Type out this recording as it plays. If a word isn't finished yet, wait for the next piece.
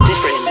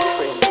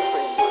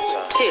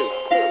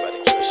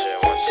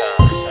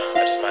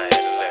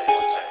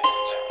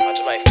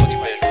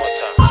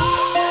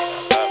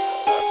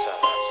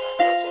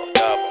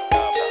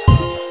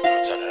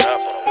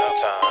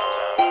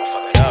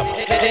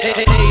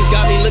G's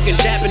got me looking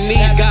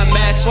Japanese. Got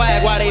mad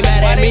swag, why they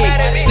mad at me?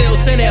 Still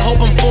sinning, hope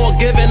I'm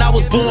forgiven. I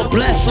was born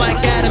blessed like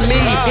Adam and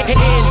Eve.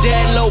 Hitting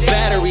dead, low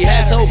battery.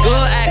 Had so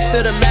good, asked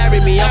her to marry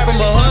me. I'm from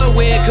a hood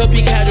where it could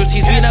be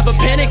casualties. We never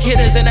panic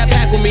hitters in that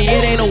pack with me.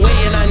 It ain't no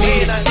waiting, I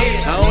need it.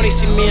 I only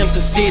see me, I'm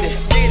conceited.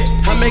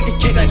 I make the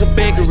cake like a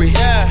bakery.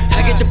 I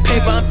get the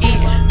paper, I'm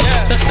eating.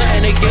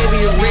 Stuntin', they gave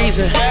me a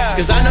reason.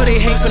 Cause I know they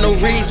hate for no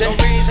reason.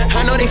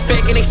 I know they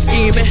faking, they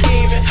scheming.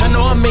 I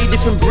know I made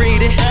different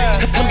breeding.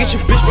 Come get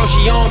your bitch, bro,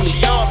 she on me.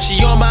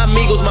 She on my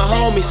amigos, my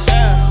homies.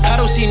 I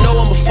don't see no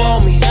one before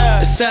me,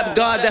 except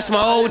God, that's my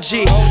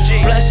OG.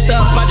 Blessed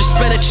up, I just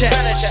spent a check.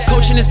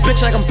 Coaching this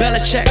bitch like I'm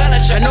Belichick.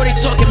 I know they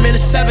talking, man,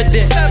 it's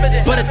evident,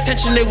 but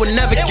attention they would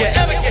never get.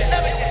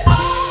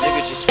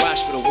 Nigga, just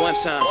watch for the one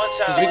time.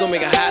 Cause we gon'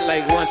 make it hot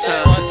like one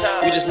time.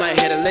 We just might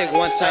hit a lick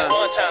one time.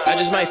 I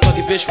just might fuck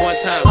a bitch one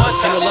time.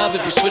 Ain't no love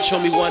if you switch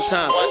on me one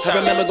time. I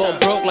remember going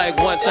broke like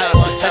one time.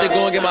 Had to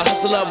go and get my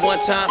hustle up one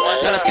time.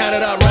 Now let's count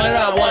it up, run it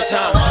up one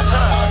time.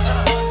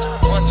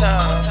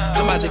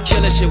 I'm about to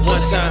kill this shit one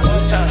time.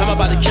 I'm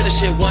about to kill this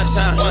shit one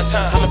time.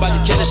 I'm about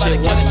to kill this shit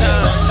one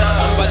time.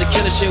 I'm about to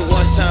kill this shit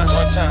one time.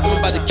 I'm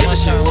about to kill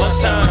this shit one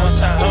time.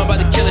 I'm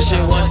about to kill this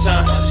shit one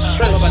time.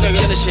 I'm about to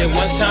kill this shit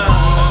one time.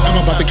 I'm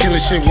about to kill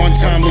this shit one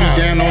time. Look me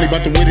down, only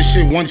about to win this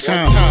shit one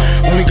time.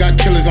 Only got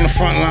killers on the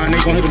front line.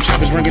 They gon' hit them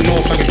choppers ringing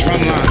off like a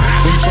drum line.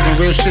 When you talking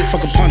real shit,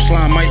 fuck a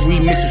punchline. Might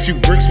remix a few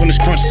bricks when it's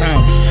crunch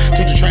time.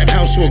 Take the trap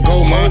house to a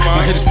gold mine.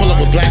 My hitters pull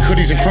up with black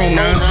hoodies and chrome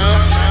nines.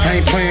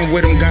 I ain't playing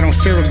with them. Got on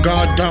fear of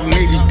God, dark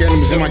navy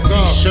denims in my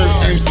t-shirt,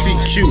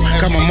 MCQ.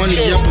 Got my money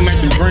up, I'm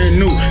acting brand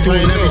new.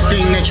 Doing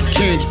everything that you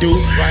can't do.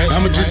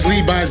 I'ma just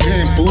lead by his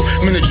hand, boo.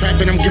 I'm in the trap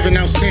and I'm giving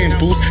out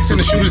samples.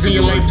 Sending shooters in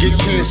your life get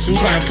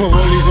canceled. Trying to put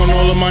rollies on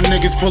all of my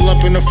niggas. Pull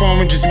up in the farm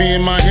and just me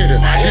and my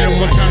hitter. Hit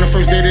him one time the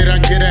first day that I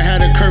get her.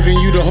 Had her curving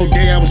you the whole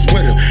day I was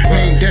with her.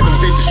 Main denims,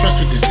 they distress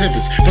with the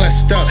zippers.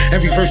 Blessed up,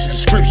 every verse is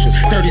a scripture.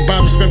 30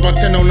 bottles spent about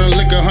 10 on the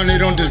liquor,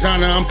 100 on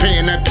designer. I'm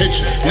paying that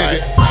picture, nigga.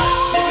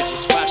 Nigga,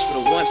 just watch for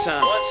the one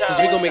time. Cause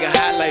we gon' make it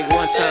hot like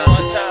one time.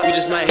 We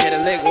just might hit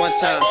a lick one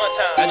time.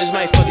 I just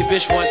might fuck a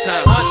bitch one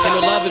time. Ain't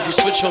no love if you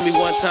switch on me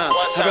one time.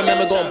 I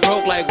remember going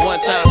broke like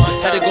one time.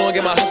 Had to go and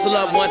get my hustle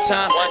up one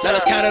time. Now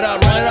let's count it up,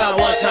 run it up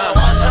one time.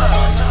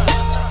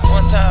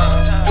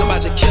 I'm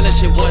about to kill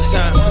this shit one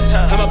time.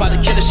 I'm about to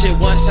kill this shit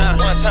one time.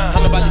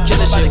 I'm about to kill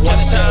this shit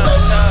one time.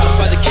 I'm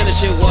about to kill this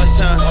shit one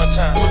time.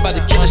 I'm about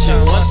to kill this shit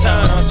one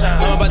time.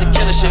 I'm about to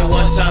kill this shit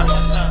one time.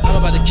 I'm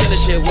about to kill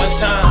this shit one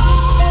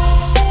time.